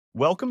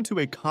Welcome to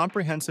a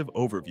comprehensive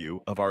overview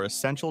of our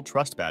Essential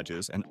Trust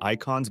Badges and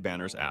Icons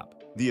Banners app.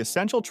 The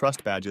Essential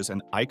Trust Badges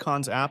and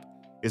Icons app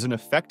is an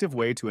effective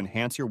way to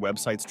enhance your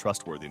website's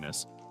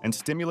trustworthiness and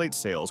stimulate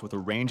sales with a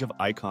range of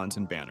icons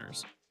and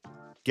banners.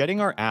 Getting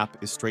our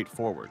app is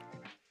straightforward.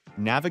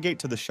 Navigate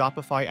to the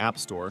Shopify App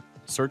Store,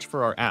 search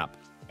for our app,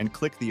 and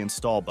click the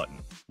Install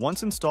button.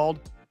 Once installed,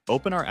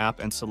 open our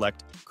app and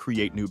select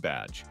Create New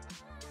Badge.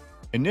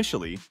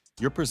 Initially,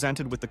 you're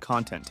presented with the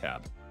Content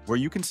tab, where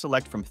you can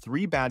select from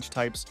 3 badge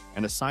types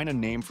and assign a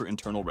name for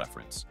internal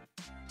reference.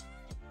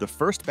 The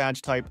first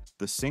badge type,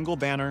 the single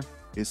banner,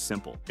 is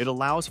simple. It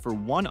allows for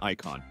one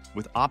icon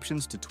with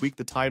options to tweak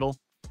the title,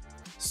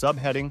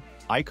 subheading,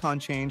 icon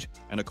change,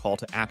 and a call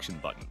to action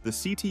button. The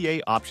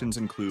CTA options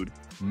include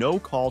No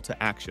Call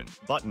to Action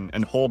button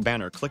and whole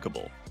banner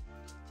clickable.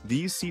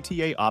 These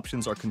CTA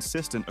options are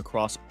consistent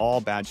across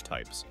all badge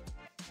types.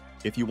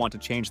 If you want to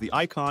change the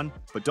icon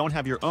but don't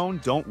have your own,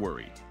 don't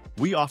worry.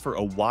 We offer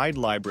a wide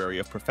library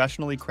of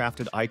professionally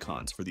crafted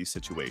icons for these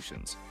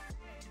situations.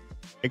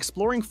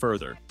 Exploring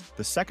further,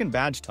 the second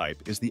badge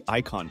type is the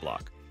icon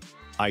block,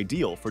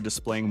 ideal for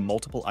displaying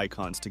multiple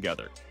icons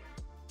together.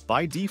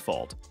 By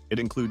default, it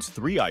includes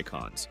 3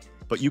 icons,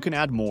 but you can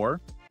add more,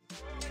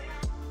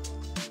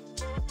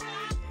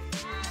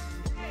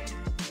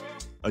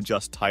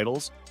 adjust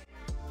titles,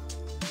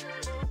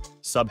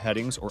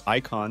 subheadings or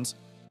icons,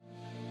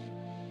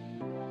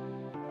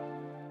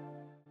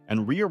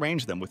 and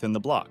rearrange them within the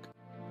block.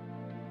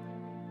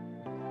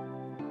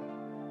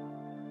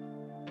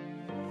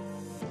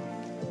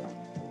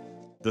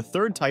 The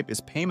third type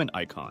is payment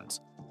icons,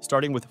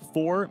 starting with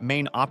 4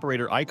 main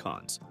operator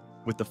icons,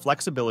 with the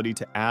flexibility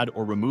to add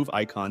or remove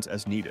icons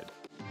as needed.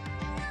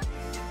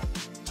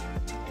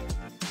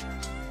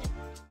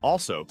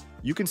 Also,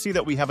 you can see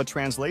that we have a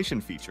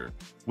translation feature,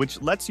 which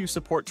lets you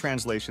support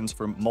translations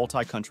for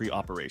multi-country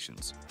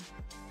operations.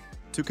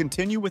 To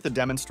continue with the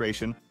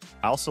demonstration,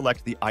 I'll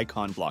select the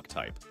icon block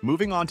type.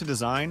 Moving on to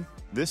design,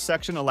 this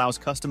section allows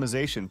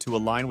customization to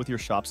align with your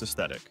shop's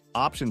aesthetic.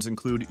 Options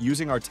include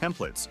using our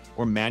templates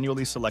or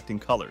manually selecting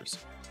colors.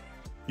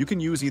 You can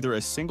use either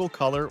a single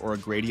color or a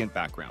gradient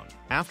background.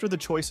 After the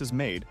choice is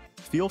made,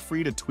 feel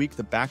free to tweak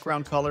the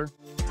background color,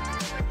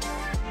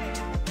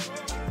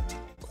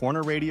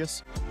 corner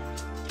radius,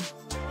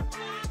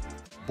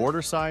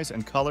 border size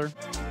and color,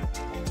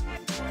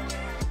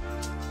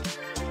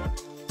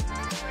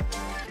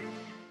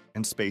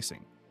 and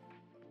spacing.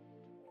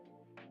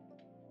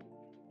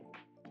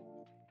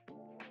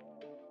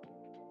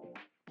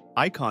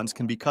 Icons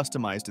can be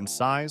customized in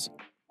size,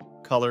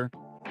 color,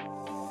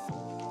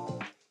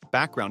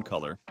 background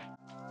color,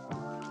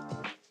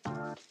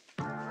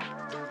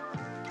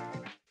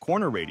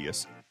 corner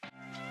radius,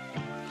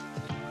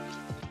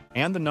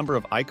 and the number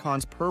of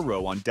icons per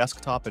row on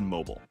desktop and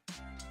mobile.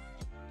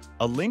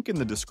 A link in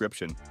the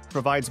description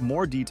provides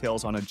more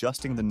details on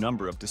adjusting the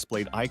number of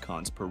displayed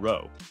icons per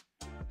row.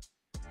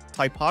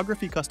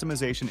 Typography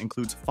customization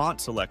includes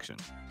font selection.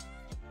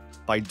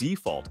 By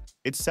default,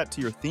 it's set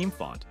to your theme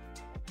font,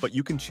 but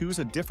you can choose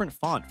a different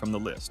font from the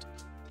list.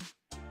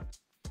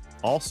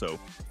 Also,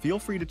 feel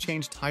free to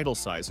change title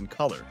size and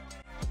color,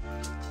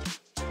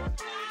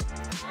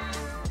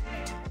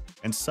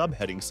 and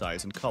subheading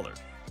size and color.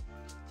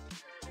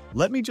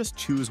 Let me just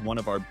choose one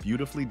of our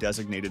beautifully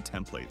designated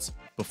templates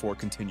before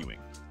continuing.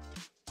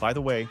 By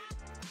the way,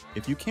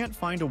 if you can't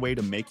find a way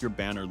to make your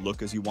banner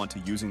look as you want to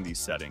using these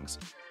settings,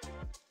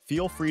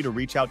 feel free to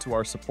reach out to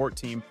our support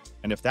team,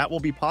 and if that will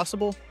be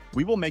possible,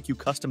 we will make you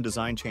custom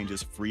design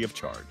changes free of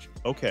charge.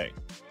 Okay,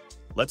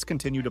 let's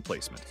continue to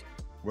placement,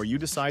 where you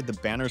decide the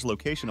banner's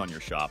location on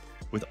your shop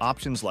with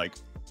options like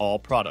All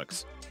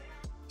Products,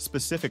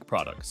 Specific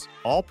Products,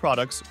 All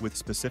Products with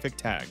specific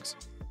tags,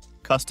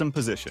 Custom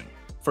Position.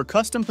 For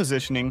custom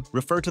positioning,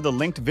 refer to the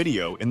linked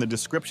video in the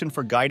description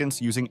for guidance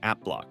using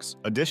app blocks.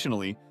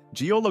 Additionally,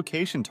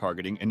 geolocation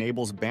targeting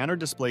enables banner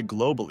display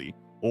globally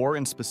or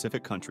in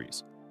specific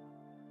countries.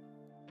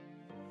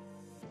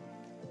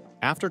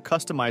 After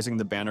customizing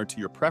the banner to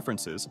your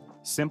preferences,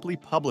 simply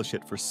publish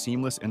it for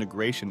seamless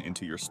integration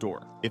into your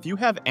store. If you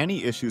have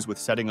any issues with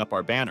setting up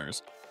our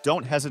banners,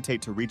 don't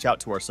hesitate to reach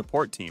out to our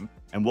support team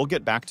and we'll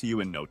get back to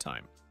you in no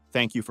time.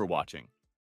 Thank you for watching.